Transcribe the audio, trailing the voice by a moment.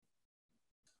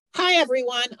Hi,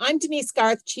 everyone. I'm Denise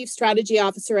Garth, Chief Strategy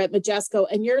Officer at Majesco,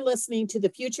 and you're listening to the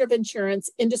Future of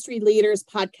Insurance Industry Leaders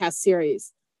podcast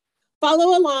series.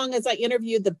 Follow along as I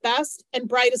interview the best and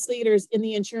brightest leaders in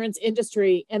the insurance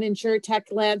industry and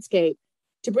insurtech landscape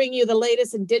to bring you the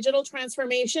latest in digital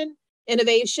transformation,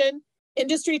 innovation,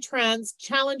 industry trends,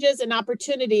 challenges, and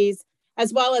opportunities,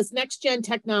 as well as next-gen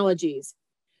technologies.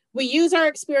 We use our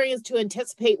experience to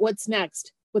anticipate what's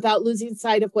next without losing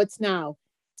sight of what's now.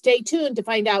 Stay tuned to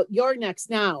find out your next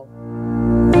now.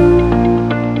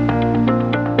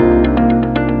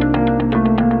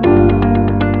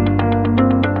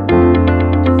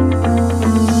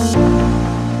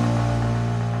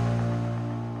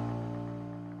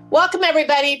 Welcome,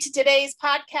 everybody, to today's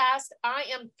podcast. I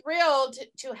am thrilled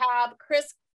to have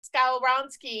Chris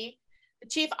Skowronski, the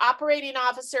Chief Operating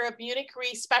Officer of Munich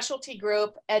Re Specialty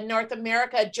Group and North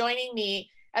America, joining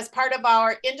me as part of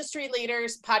our Industry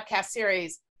Leaders podcast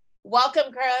series.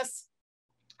 Welcome, Chris.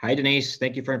 Hi, Denise.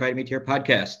 Thank you for inviting me to your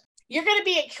podcast. You're going to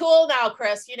be cool now,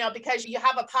 Chris, because you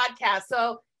have a podcast.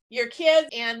 So your kids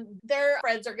and their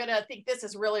friends are going to think this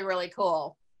is really, really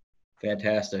cool.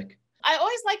 Fantastic. I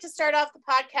always like to start off the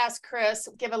podcast, Chris,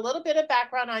 give a little bit of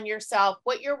background on yourself,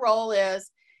 what your role is,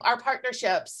 our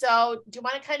partnership. So do you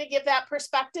want to kind of give that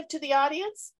perspective to the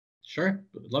audience? Sure.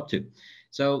 Would love to.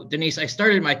 So, Denise, I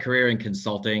started my career in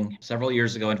consulting several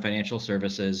years ago in financial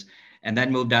services, and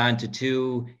then moved on to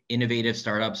two innovative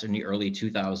startups in the early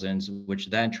 2000s,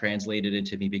 which then translated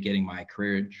into me beginning my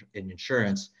career in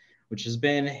insurance, which has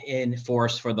been in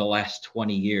force for the last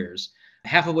 20 years,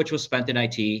 half of which was spent in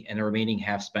IT and the remaining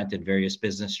half spent in various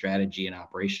business strategy and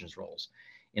operations roles.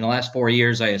 In the last 4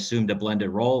 years, I assumed a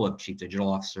blended role of Chief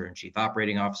Digital Officer and Chief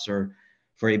Operating Officer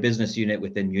for a business unit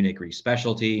within Munich Re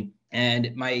Specialty.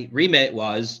 And my remit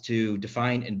was to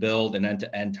define and build an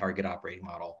end-to-end target operating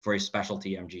model for a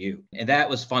specialty MGU. And that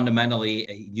was fundamentally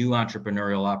a new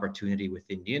entrepreneurial opportunity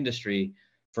within the industry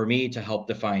for me to help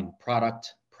define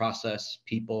product, process,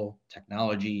 people,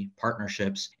 technology,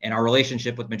 partnerships. And our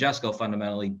relationship with Majesco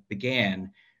fundamentally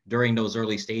began during those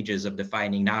early stages of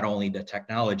defining not only the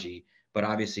technology, but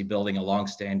obviously building a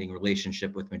long-standing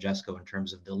relationship with Majesco in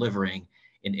terms of delivering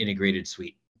an integrated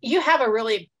suite. You have a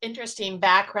really interesting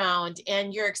background,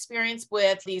 and your experience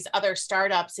with these other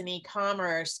startups in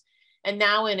e-commerce and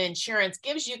now in insurance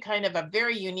gives you kind of a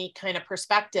very unique kind of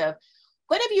perspective.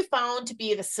 What have you found to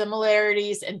be the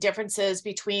similarities and differences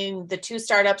between the two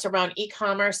startups around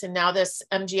e-commerce and now this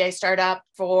MGA startup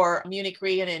for Munich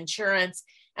Re and insurance?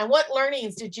 And what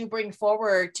learnings did you bring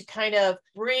forward to kind of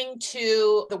bring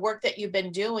to the work that you've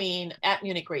been doing at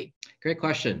Munich Re? Great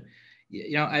question.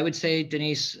 I would say,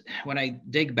 Denise, when I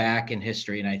dig back in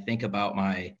history and I think about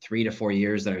my 3 to 4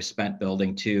 years that I've spent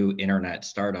building two internet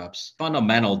startups,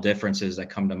 fundamental differences that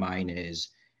come to mind is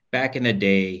back in the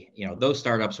day, those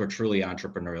startups were truly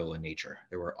entrepreneurial in nature.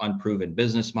 There were unproven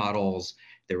business models.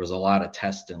 There was a lot of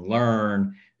test and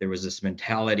learn. There was this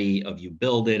mentality of you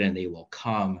build it and they will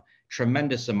come.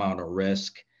 Tremendous amount of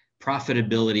risk.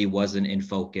 Profitability wasn't in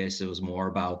focus. It was more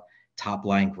about top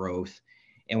line growth.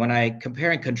 And when I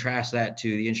compare and contrast that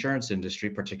to the insurance industry,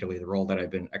 particularly the role that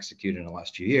I've been executing in the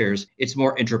last few years, it's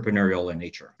more entrepreneurial in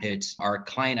nature. It's our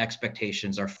client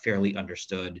expectations are fairly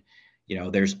understood.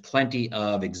 There's plenty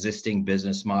of existing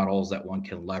business models that one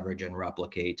can leverage and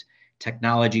replicate.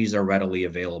 Technologies are readily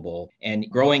available, and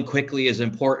growing quickly is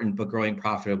important, but growing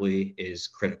profitably is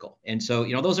critical. And so,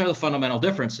 those are the fundamental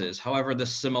differences. However, the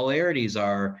similarities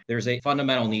are there's a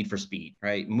fundamental need for speed,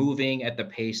 right? Moving at the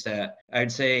pace that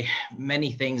I'd say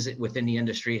many things within the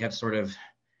industry have sort of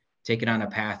taken on a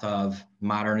path of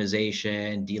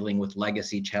modernization, dealing with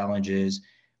legacy challenges.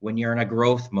 When you're in a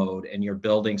growth mode and you're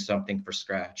building something from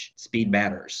scratch, speed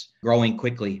matters. Growing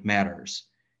quickly matters.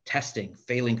 Testing,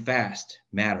 failing fast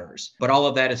matters. But all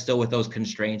of that is still with those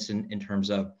constraints in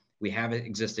terms of we have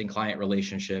existing client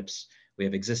relationships, we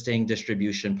have existing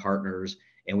distribution partners,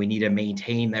 and we need to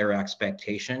maintain their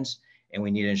expectations, and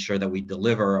we need to ensure that we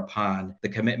deliver upon the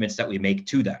commitments that we make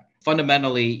to them.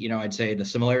 Fundamentally, I'd say the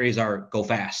similarities are go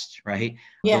fast, right?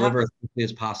 Yeah. Deliver as quickly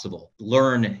as possible,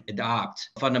 learn, adopt.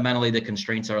 Fundamentally, the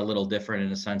constraints are a little different in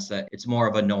the sense that it's more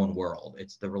of a known world.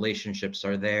 It's the relationships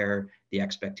are there, the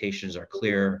expectations are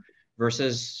clear,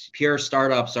 versus pure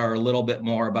startups are a little bit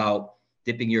more about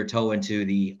dipping your toe into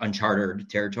the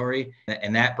uncharted territory.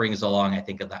 And that brings along, I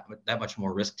think, that much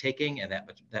more risk taking and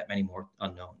that many more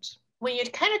unknowns. When you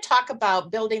kind of talk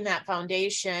about building that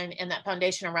foundation and that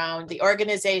foundation around the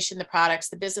organization, the products,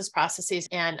 the business processes,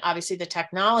 and obviously the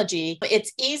technology,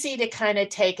 it's easy to kind of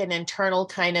take an internal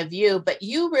kind of view, but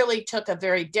you really took a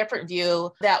very different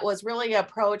view that was really an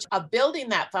approach of building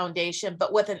that foundation,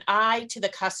 but with an eye to the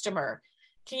customer.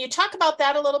 Can you talk about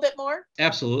that a little bit more?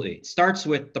 Absolutely. It starts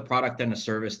with the product and the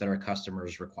service that our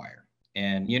customers require.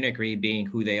 And Munich Re being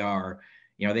who they are,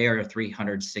 they are a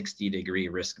 360-degree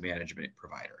risk management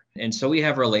provider. And so we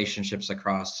have relationships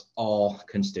across all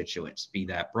constituents, be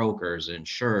that brokers,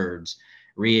 insureds,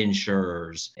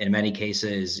 reinsurers, in many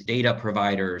cases, data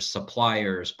providers,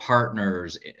 suppliers,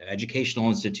 partners, educational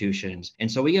institutions. And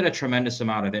so we get a tremendous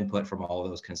amount of input from all of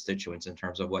those constituents in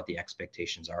terms of what the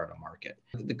expectations are in a market.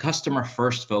 The customer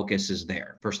first focus is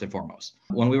there, first and foremost.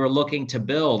 When we were looking to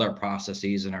build our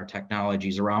processes and our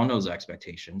technologies around those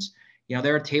expectations,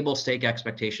 there are table stake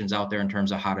expectations out there in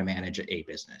terms of how to manage a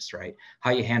business, right?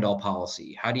 How you handle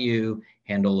policy, how do you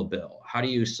handle a bill, how do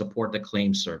you support the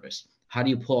claim service? How do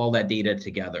you pull all that data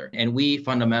together? And we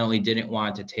fundamentally didn't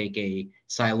want to take a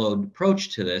siloed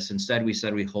approach to this. Instead, we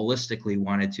said we holistically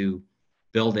wanted to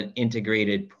build an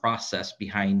integrated process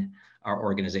behind our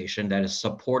organization that is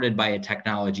supported by a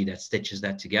technology that stitches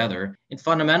that together. And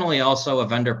fundamentally also a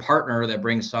vendor partner that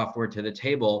brings software to the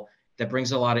table that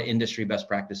brings a lot of industry best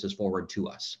practices forward to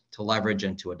us to leverage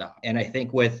and to adopt. And I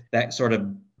think with that sort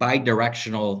of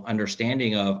bi-directional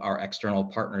understanding of our external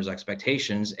partners'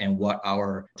 expectations and what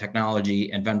our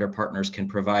technology and vendor partners can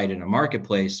provide in a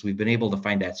marketplace, we've been able to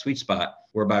find that sweet spot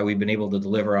whereby we've been able to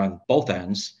deliver on both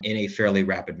ends in a fairly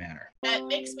rapid manner. That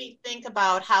makes me think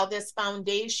about how this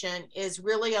foundation is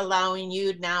really allowing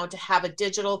you now to have a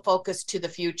digital focus to the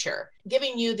future,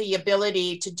 giving you the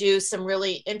ability to do some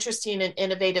really interesting and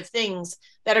innovative things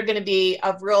that are going to be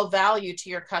of real value to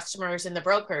your customers and the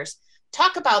brokers.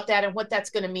 Talk about that and what that's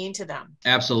going to mean to them.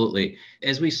 Absolutely.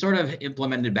 As we sort of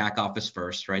implemented back office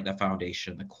first, right, the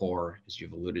foundation, the core, as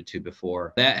you've alluded to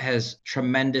before, that has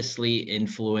tremendously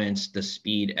influenced the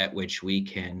speed at which we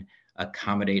can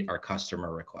accommodate our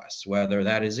customer requests, whether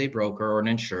that is a broker or an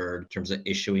insured in terms of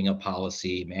issuing a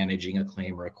policy, managing a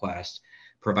claim request,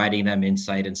 providing them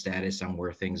insight and status on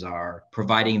where things are,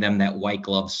 providing them that white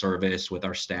glove service with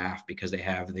our staff because they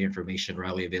have the information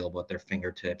readily available at their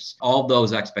fingertips. All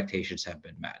those expectations have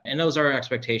been met. And those are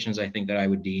expectations I think that I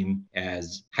would deem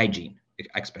as hygiene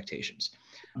expectations.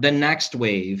 The next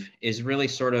wave is really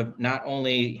sort of not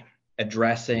only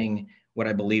addressing what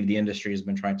I believe the industry has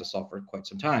been trying to solve for quite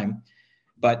some time,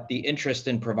 but the interest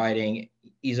in providing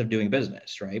ease of doing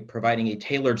business, right? Providing a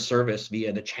tailored service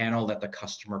via the channel that the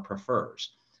customer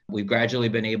prefers. We've gradually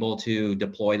been able to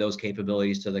deploy those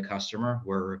capabilities to the customer.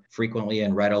 We're frequently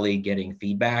and readily getting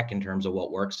feedback in terms of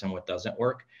what works and what doesn't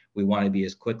work. We want to be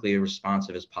as quickly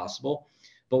responsive as possible.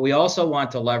 But we also want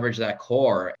to leverage that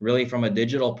core, really from a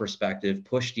digital perspective,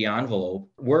 push the envelope.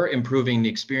 We're improving the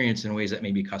experience in ways that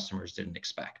maybe customers didn't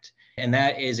expect. And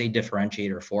that is a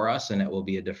differentiator for us, and it will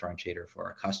be a differentiator for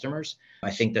our customers.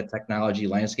 I think the technology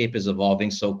landscape is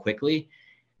evolving so quickly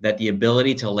that the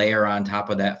ability to layer on top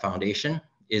of that foundation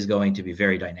is going to be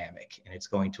very dynamic, and it's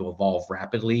going to evolve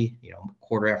rapidly,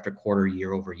 quarter after quarter,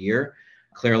 year over year.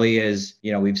 Clearly, as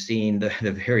we've seen the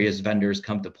various vendors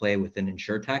come to play within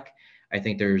InsurTech, I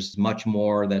think there's much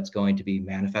more that's going to be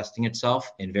manifesting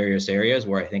itself in various areas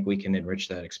where I think we can enrich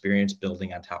that experience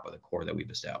building on top of the core that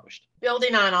we've established.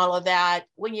 Building on all of that,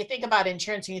 when you think about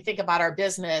insurance and you think about our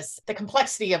business, the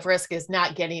complexity of risk is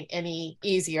not getting any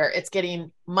easier. It's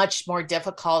getting much more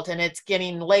difficult and it's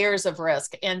getting layers of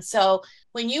risk. And so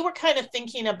when you were kind of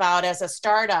thinking about as a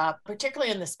startup,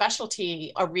 particularly in the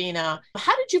specialty arena,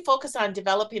 how did you focus on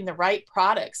developing the right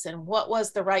products and what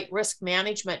was the right risk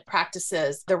management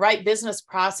practices, the right business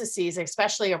processes,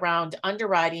 especially around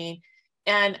underwriting?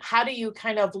 And how do you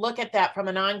kind of look at that from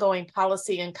an ongoing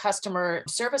policy and customer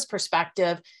service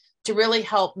perspective to really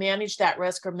help manage that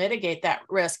risk or mitigate that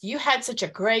risk? You had such a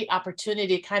great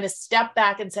opportunity to kind of step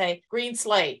back and say, green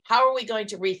slate, how are we going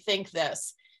to rethink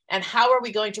this? And how are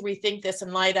we going to rethink this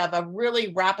in light of a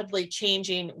really rapidly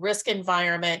changing risk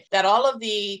environment that all of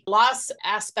the loss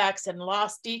aspects and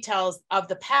loss details of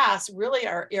the past really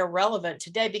are irrelevant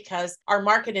today because our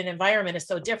market and environment is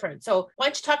so different. So why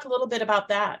don't you talk a little bit about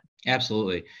that?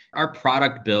 Absolutely. Our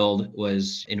product build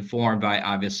was informed by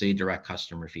obviously direct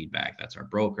customer feedback. That's our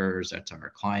brokers, that's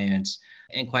our clients.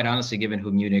 And quite honestly, given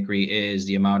who Munich Re is,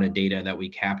 the amount of data that we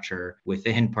capture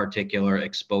within particular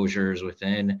exposures,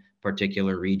 within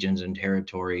particular regions and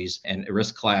territories and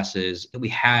risk classes, we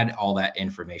had all that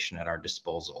information at our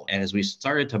disposal. And as we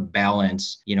started to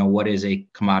balance, what is a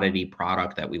commodity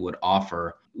product that we would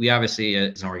offer, we obviously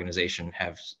as an organization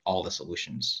have all the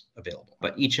solutions available.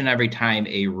 But each and every time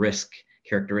a risk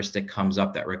characteristic comes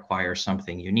up that requires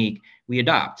something unique, we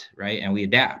adopt, right? And we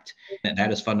adapt. And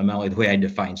that is fundamentally the way I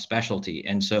define specialty.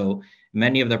 And so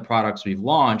many of the products we've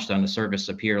launched on the surface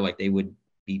appear like they would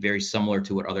be very similar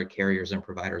to what other carriers and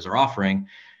providers are offering.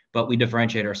 but we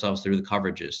differentiate ourselves through the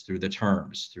coverages, through the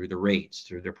terms, through the rates,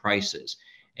 through the prices.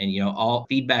 And, all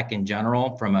feedback in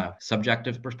general from a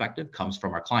subjective perspective comes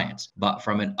from our clients, but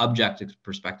from an objective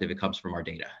perspective, it comes from our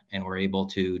data. And we're able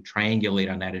to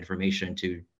triangulate on that information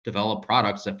to develop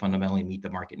products that fundamentally meet the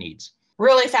market needs.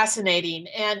 Really fascinating.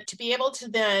 And to be able to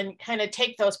then kind of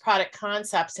take those product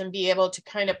concepts and be able to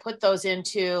kind of put those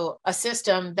into a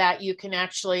system that you can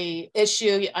actually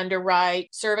issue,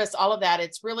 underwrite, service, all of that,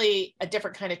 it's really a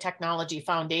different kind of technology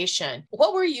foundation.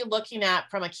 What were you looking at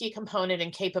from a key component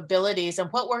and capabilities,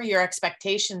 and what were your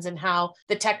expectations and how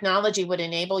the technology would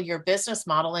enable your business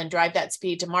model and drive that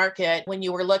speed to market when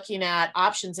you were looking at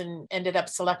options and ended up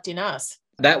selecting us?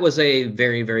 That was a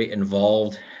very, very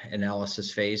involved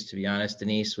analysis phase, to be honest,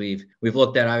 Denise. We've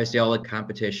looked at obviously all the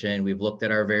competition. We've looked at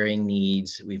our varying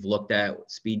needs. We've looked at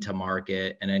speed to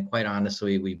market. And then quite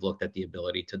honestly, we've looked at the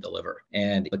ability to deliver.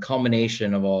 And the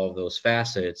culmination of all of those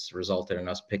facets resulted in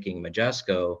us picking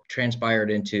Majesco,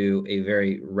 transpired into a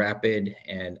very rapid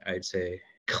and I'd say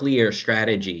clear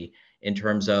strategy in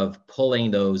terms of pulling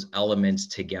those elements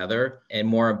together. And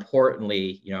more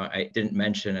importantly, I didn't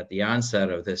mention at the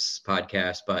onset of this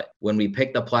podcast, but when we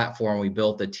picked the platform, we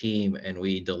built a team and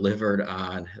we delivered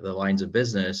on the lines of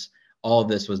business, all of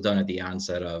this was done at the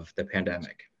onset of the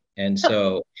pandemic. And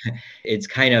so it's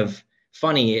kind of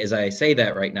funny as I say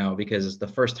that right now, because it's the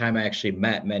first time I actually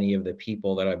met many of the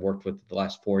people that I've worked with the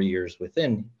last 4 years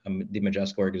within the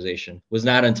Majesco organization was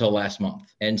not until last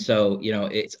month. And so,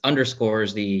 it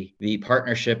underscores the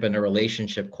partnership and the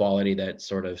relationship quality that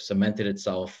sort of cemented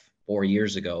itself 4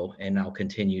 years ago and now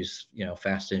continues,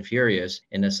 fast and furious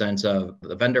in the sense of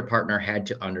the vendor partner had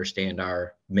to understand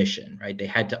our mission, right? They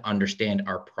had to understand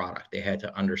our product. They had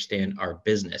to understand our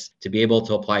business to be able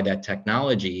to apply that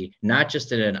technology, not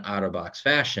just in an out-of-box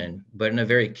fashion, but in a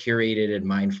very curated and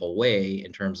mindful way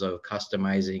in terms of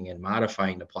customizing and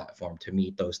modifying the platform to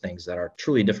meet those things that are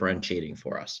truly differentiating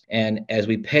for us. And as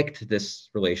we picked this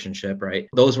relationship, right,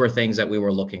 those were things that we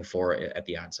were looking for at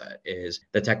the onset. Is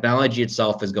the technology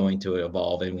itself is going to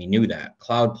evolve, and we knew that.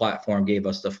 Cloud platform gave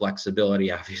us the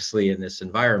flexibility, obviously, in this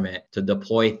environment to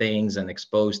deploy things and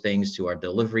expose things to our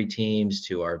delivery teams,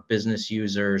 to our business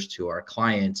users, to our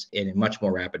clients in a much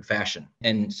more rapid fashion.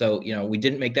 And so, we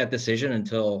didn't make that decision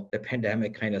until the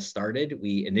pandemic kind of started.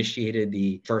 We initiated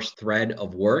the first thread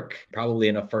of work probably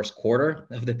in the first quarter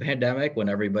of the pandemic when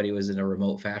everybody was in a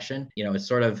remote fashion. It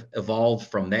sort of evolved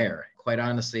from there. Quite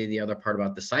honestly, the other part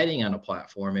about deciding on a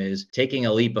platform is taking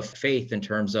a leap of faith in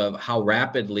terms of how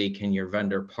rapidly can your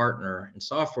vendor partner and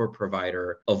software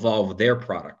provider evolve their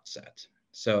product set.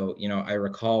 So, I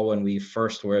recall when we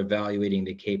first were evaluating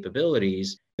the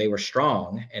capabilities, they were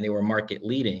strong and they were market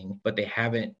leading, but they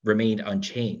haven't remained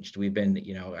unchanged. We've been,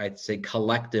 I'd say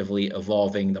collectively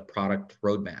evolving the product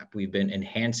roadmap. We've been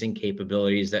enhancing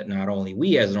capabilities that not only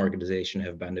we as an organization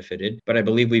have benefited, but I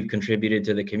believe we've contributed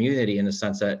to the community in the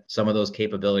sense that some of those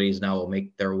capabilities now will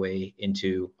make their way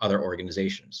into other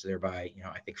organizations, thereby,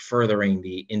 I think furthering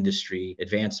the industry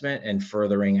advancement and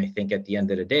furthering, I think at the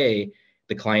end of the day,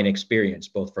 the client experience,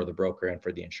 both for the broker and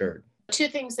for the insured. Two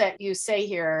things that you say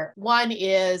here. One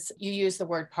is you use the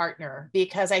word partner,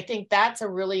 because I think that's a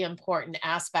really important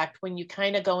aspect when you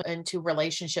kind of go into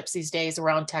relationships these days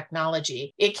around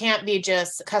technology. It can't be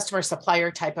just customer supplier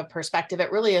type of perspective.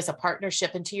 It really is a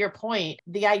partnership. And to your point,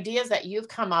 the ideas that you've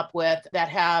come up with that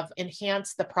have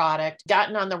enhanced the product,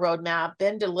 gotten on the roadmap,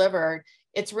 been delivered,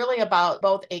 it's really about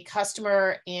both a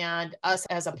customer and us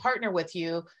as a partner with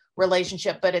you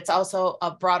relationship, but it's also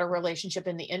a broader relationship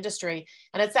in the industry.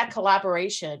 And it's that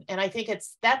collaboration. And I think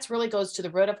that's really goes to the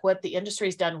root of what the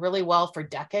industry's done really well for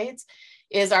decades,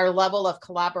 is our level of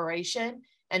collaboration.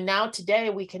 And now today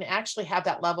we can actually have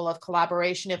that level of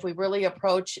collaboration if we really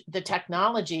approach the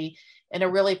technology in a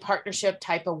really partnership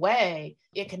type of way.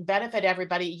 It can benefit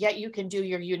everybody, yet you can do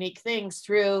your unique things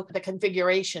through the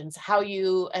configurations, how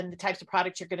you and the types of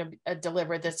products you're going to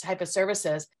deliver, this type of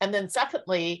services. And then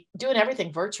secondly, doing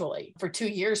everything virtually for 2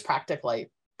 years practically.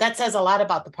 That says a lot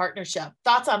about the partnership.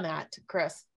 Thoughts on that,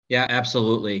 Chris? Yeah,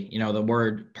 absolutely. The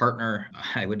word partner,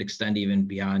 I would extend even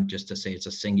beyond just to say it's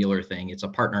a singular thing. It's a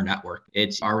partner network.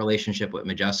 It's our relationship with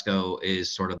Majesco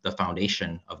is sort of the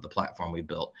foundation of the platform we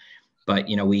built. But,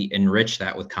 we enrich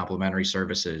that with complementary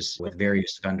services, with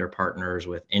various vendor partners,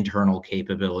 with internal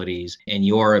capabilities, and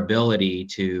your ability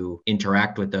to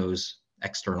interact with those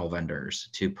external vendors,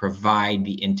 to provide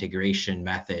the integration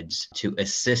methods, to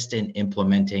assist in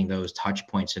implementing those touch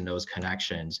points and those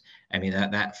connections. I mean,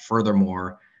 that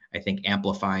furthermore, I think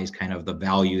amplifies kind of the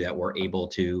value that we're able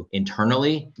to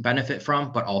internally benefit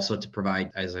from, but also to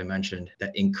provide, as I mentioned,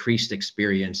 that increased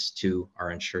experience to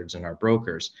our insureds and our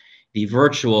brokers. The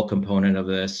virtual component of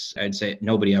this, I'd say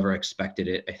nobody ever expected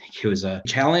it. I think it was a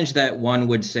challenge that one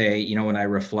would say, when I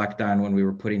reflect on when we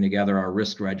were putting together our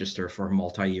risk register for a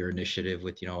multi-year initiative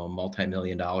with, a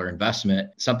multi-million-dollar investment,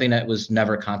 something that was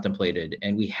never contemplated.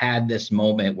 And we had this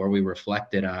moment where we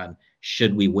reflected on,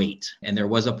 should we wait? And there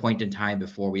was a point in time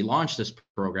before we launched this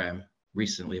program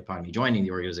recently upon me joining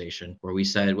the organization where we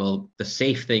said, well, the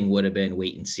safe thing would have been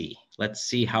wait and see. Let's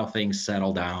see how things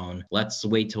settle down. Let's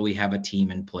wait till we have a team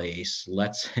in place.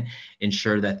 Let's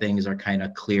ensure that things are kind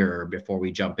of clearer before we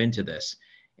jump into this.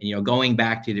 And, going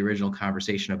back to the original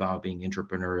conversation about being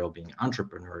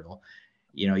entrepreneurial,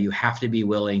 you have to be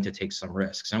willing to take some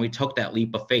risks. And we took that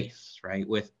leap of faith, right?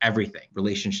 With everything,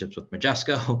 relationships with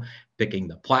Majesco, picking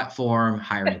the platform,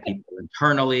 hiring people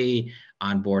internally,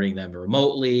 onboarding them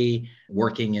remotely,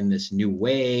 working in this new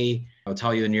way. I'll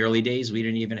tell you, in the early days, we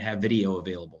didn't even have video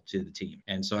available to the team.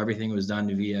 And so everything was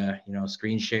done via,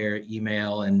 screen share,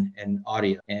 email, and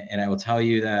audio. And I will tell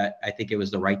you that I think it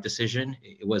was the right decision.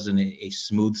 It wasn't a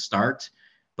smooth start,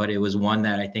 but it was one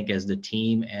that I think as the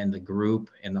team and the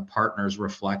group and the partners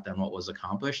reflect on what was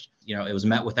accomplished, it was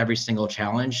met with every single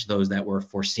challenge, those that were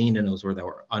foreseen and those that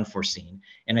were unforeseen.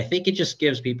 And I think it just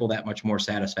gives people that much more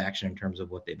satisfaction in terms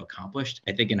of what they've accomplished.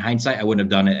 I think in hindsight, I wouldn't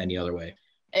have done it any other way.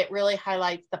 It really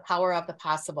highlights the power of the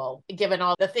possible, given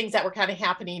all the things that were kind of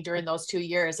happening during those 2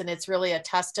 years. And it's really a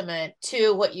testament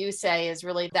to what you say is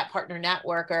really that partner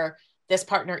network or this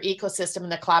partner ecosystem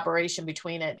and the collaboration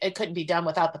between it. It couldn't be done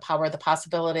without the power of the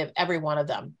possibility of every one of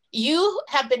them. You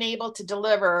have been able to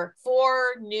deliver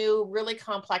 4 new, really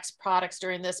complex products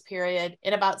during this period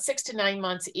in about 6 to 9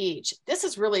 months each. This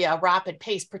is really a rapid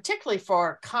pace, particularly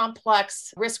for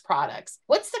complex risk products.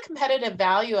 What's the competitive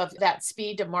value of that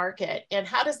speed to market? And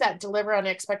how does that deliver on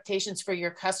expectations for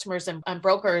your customers and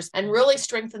brokers and really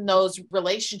strengthen those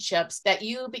relationships that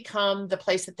you become the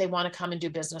place that they want to come and do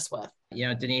business with?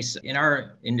 Denise, in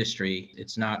our industry,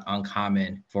 it's not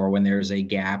uncommon for when there's a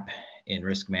gap in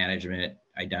risk management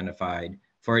identified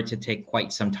for it to take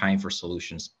quite some time for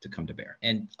solutions to come to bear.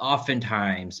 And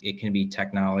oftentimes it can be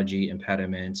technology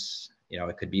impediments.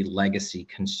 It could be legacy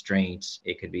constraints.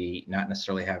 It could be not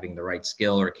necessarily having the right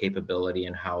skill or capability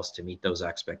in-house to meet those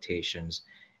expectations.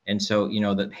 And so,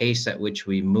 the pace at which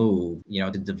we move,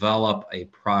 to develop a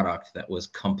product that was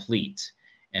complete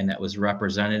and that was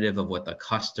representative of what the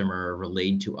customer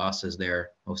relayed to us as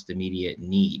their most immediate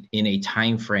need in a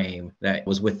time frame that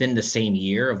was within the same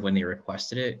year of when they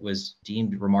requested it was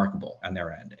deemed remarkable on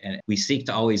their end. And we seek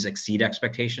to always exceed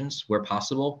expectations where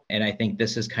possible. And I think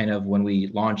this is kind of when we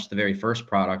launched the very first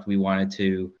product, we wanted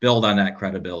to build on that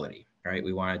credibility, right?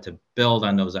 We wanted to build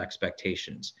on those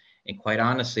expectations. And quite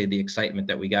honestly, the excitement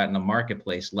that we got in the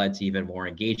marketplace led to even more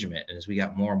engagement. And as we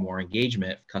got more and more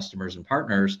engagement, customers and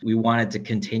partners, we wanted to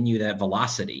continue that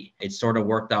velocity. It sort of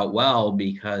worked out well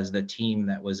because the team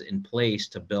that was in place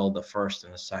to build the first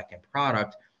and the second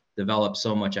product developed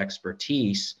so much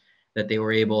expertise that they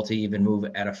were able to even move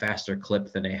at a faster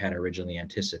clip than they had originally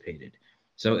anticipated.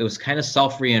 So it was kind of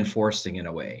self-reinforcing in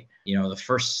a way. The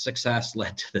first success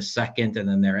led to the second, and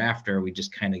then thereafter, we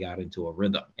just kind of got into a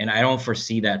rhythm. And I don't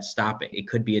foresee that stopping. It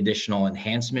could be additional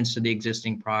enhancements to the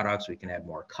existing products. We can add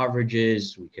more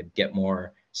coverages. We could get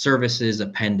more services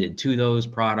appended to those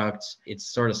products. It's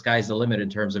sort of sky's the limit in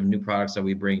terms of new products that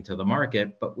we bring to the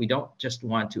market, but we don't just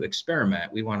want to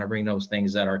experiment. We want to bring those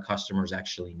things that our customers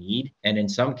actually need. And in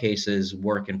some cases,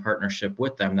 work in partnership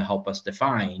with them to help us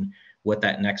define what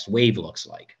that next wave looks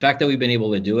like. The fact that we've been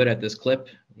able to do it at this clip,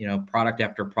 product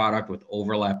after product with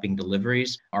overlapping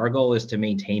deliveries, our goal is to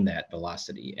maintain that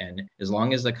velocity. And as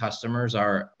long as the customers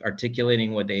are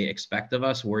articulating what they expect of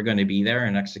us, we're going to be there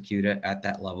and execute it at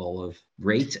that level of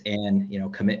rate and,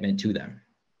 commitment to them.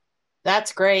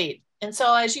 That's great. And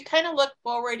so as you kind of look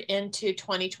forward into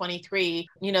 2023,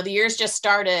 the year's just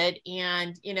started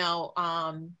and,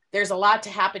 there's a lot to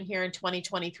happen here in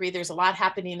 2023. There's a lot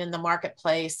happening in the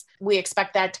marketplace. We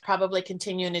expect that to probably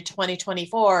continue into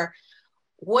 2024.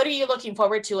 What are you looking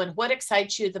forward to and what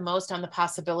excites you the most on the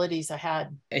possibilities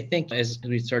ahead? I think as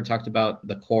we sort of talked about,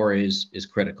 the core is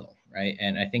critical, right?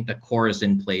 And I think the core is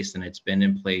in place and it's been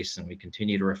in place and we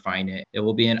continue to refine it. It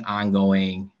will be an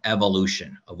ongoing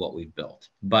evolution of what we've built.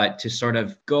 But to sort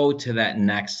of go to that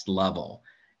next level,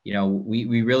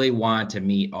 we really want to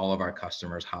meet all of our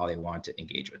customers how they want to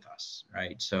engage with us,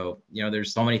 right? So,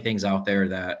 there's so many things out there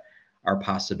that are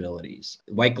possibilities.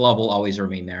 White glove will always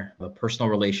remain there. The personal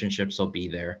relationships will be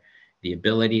there. The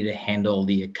ability to handle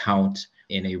the account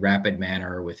in a rapid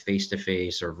manner with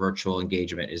face-to-face or virtual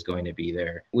engagement is going to be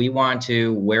there. We want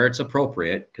to, where it's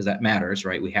appropriate, because that matters,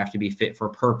 right? We have to be fit for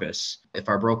purpose. If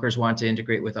our brokers want to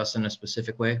integrate with us in a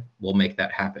specific way, we'll make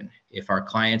that happen. If our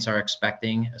clients are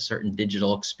expecting a certain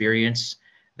digital experience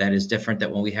that is different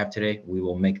than what we have today, we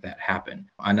will make that happen.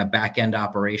 On the back end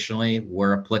operationally,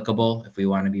 we're applicable. If we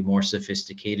want to be more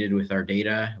sophisticated with our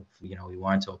data, if, we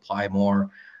want to apply more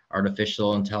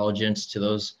artificial intelligence to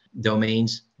those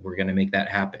domains, we're going to make that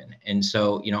happen. And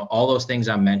so, all those things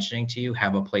I'm mentioning to you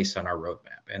have a place on our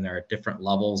roadmap, and there are different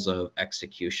levels of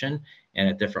execution and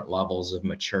at different levels of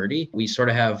maturity. We sort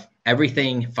of have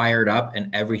everything fired up and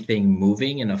everything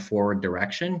moving in a forward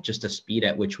direction. Just the speed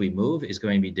at which we move is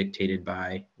going to be dictated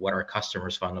by what our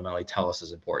customers fundamentally tell us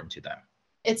is important to them.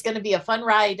 It's going to be a fun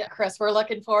ride, Chris. We're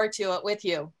looking forward to it with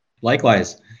you.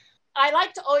 Likewise. I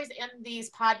like to always end these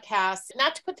podcasts,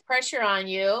 not to put the pressure on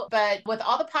you, but with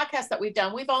all the podcasts that we've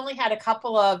done, we've only had a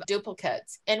couple of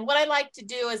duplicates. And what I like to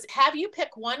do is have you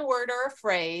pick one word or a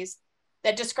phrase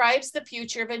that describes the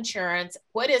future of insurance.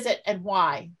 What is it and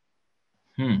why?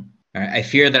 I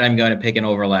fear that I'm going to pick an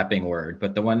overlapping word,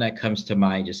 but the one that comes to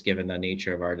mind, just given the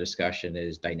nature of our discussion,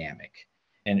 is dynamic.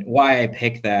 And why I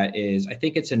pick that is I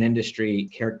think it's an industry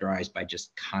characterized by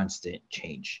just constant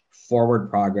change,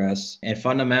 forward progress, and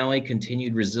fundamentally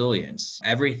continued resilience.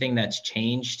 Everything that's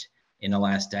changed in the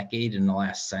last decade, in the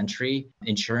last century,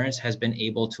 insurance has been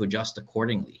able to adjust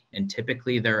accordingly. And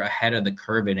typically they're ahead of the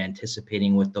curve in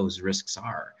anticipating what those risks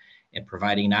are and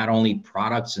providing not only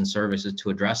products and services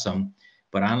to address them,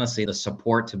 but honestly, the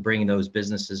support to bring those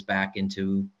businesses back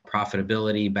into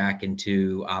profitability, back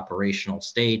into operational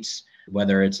states,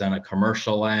 whether it's on a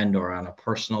commercial end or on a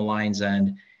personal lines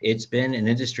end. It's been an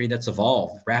industry that's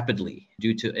evolved rapidly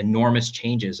due to enormous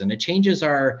changes. And the changes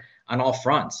are on all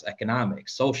fronts: economic,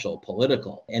 social,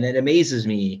 political. And it amazes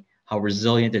me how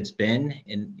resilient it's been.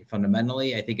 And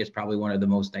fundamentally, I think it's probably one of the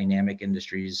most dynamic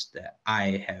industries that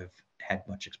I have had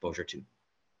much exposure to.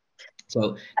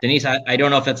 So, Denise, I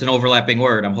don't know if that's an overlapping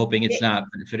word. I'm hoping it's not,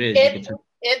 but if it is,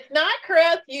 it's not,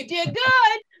 Chris. You did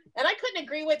good. And I couldn't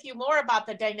agree with you more about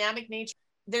the dynamic nature.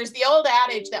 There's the old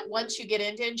adage that once you get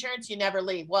into insurance, you never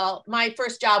leave. Well, my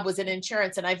first job was in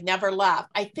insurance and I've never left.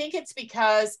 I think it's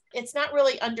because it's not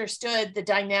really understood the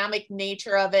dynamic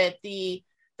nature of it, the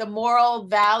moral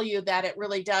value that it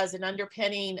really does in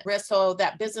underpinning risk so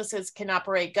that businesses can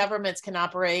operate, governments can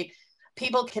operate,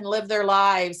 people can live their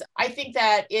lives. I think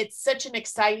that it's such an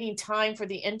exciting time for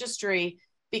the industry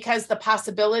because the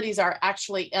possibilities are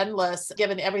actually endless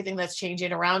given everything that's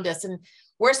changing around us. And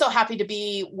we're so happy to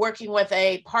be working with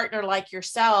a partner like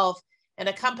yourself and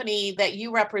a company that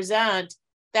you represent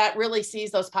that really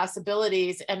sees those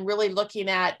possibilities and really looking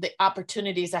at the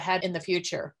opportunities ahead in the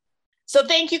future. So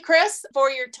thank you, Chris, for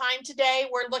your time today.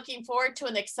 We're looking forward to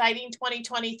an exciting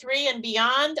 2023 and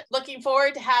beyond. Looking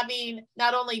forward to having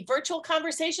not only virtual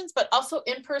conversations, but also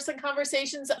in-person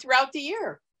conversations throughout the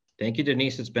year. Thank you,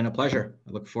 Denise. It's been a pleasure.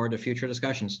 I look forward to future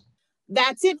discussions.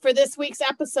 That's it for this week's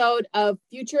episode of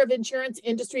Future of Insurance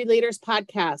Industry Leaders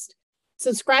podcast.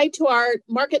 Subscribe to our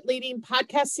market-leading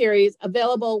podcast series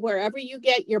available wherever you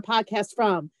get your podcast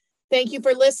from. Thank you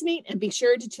for listening and be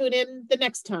sure to tune in the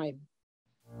next time.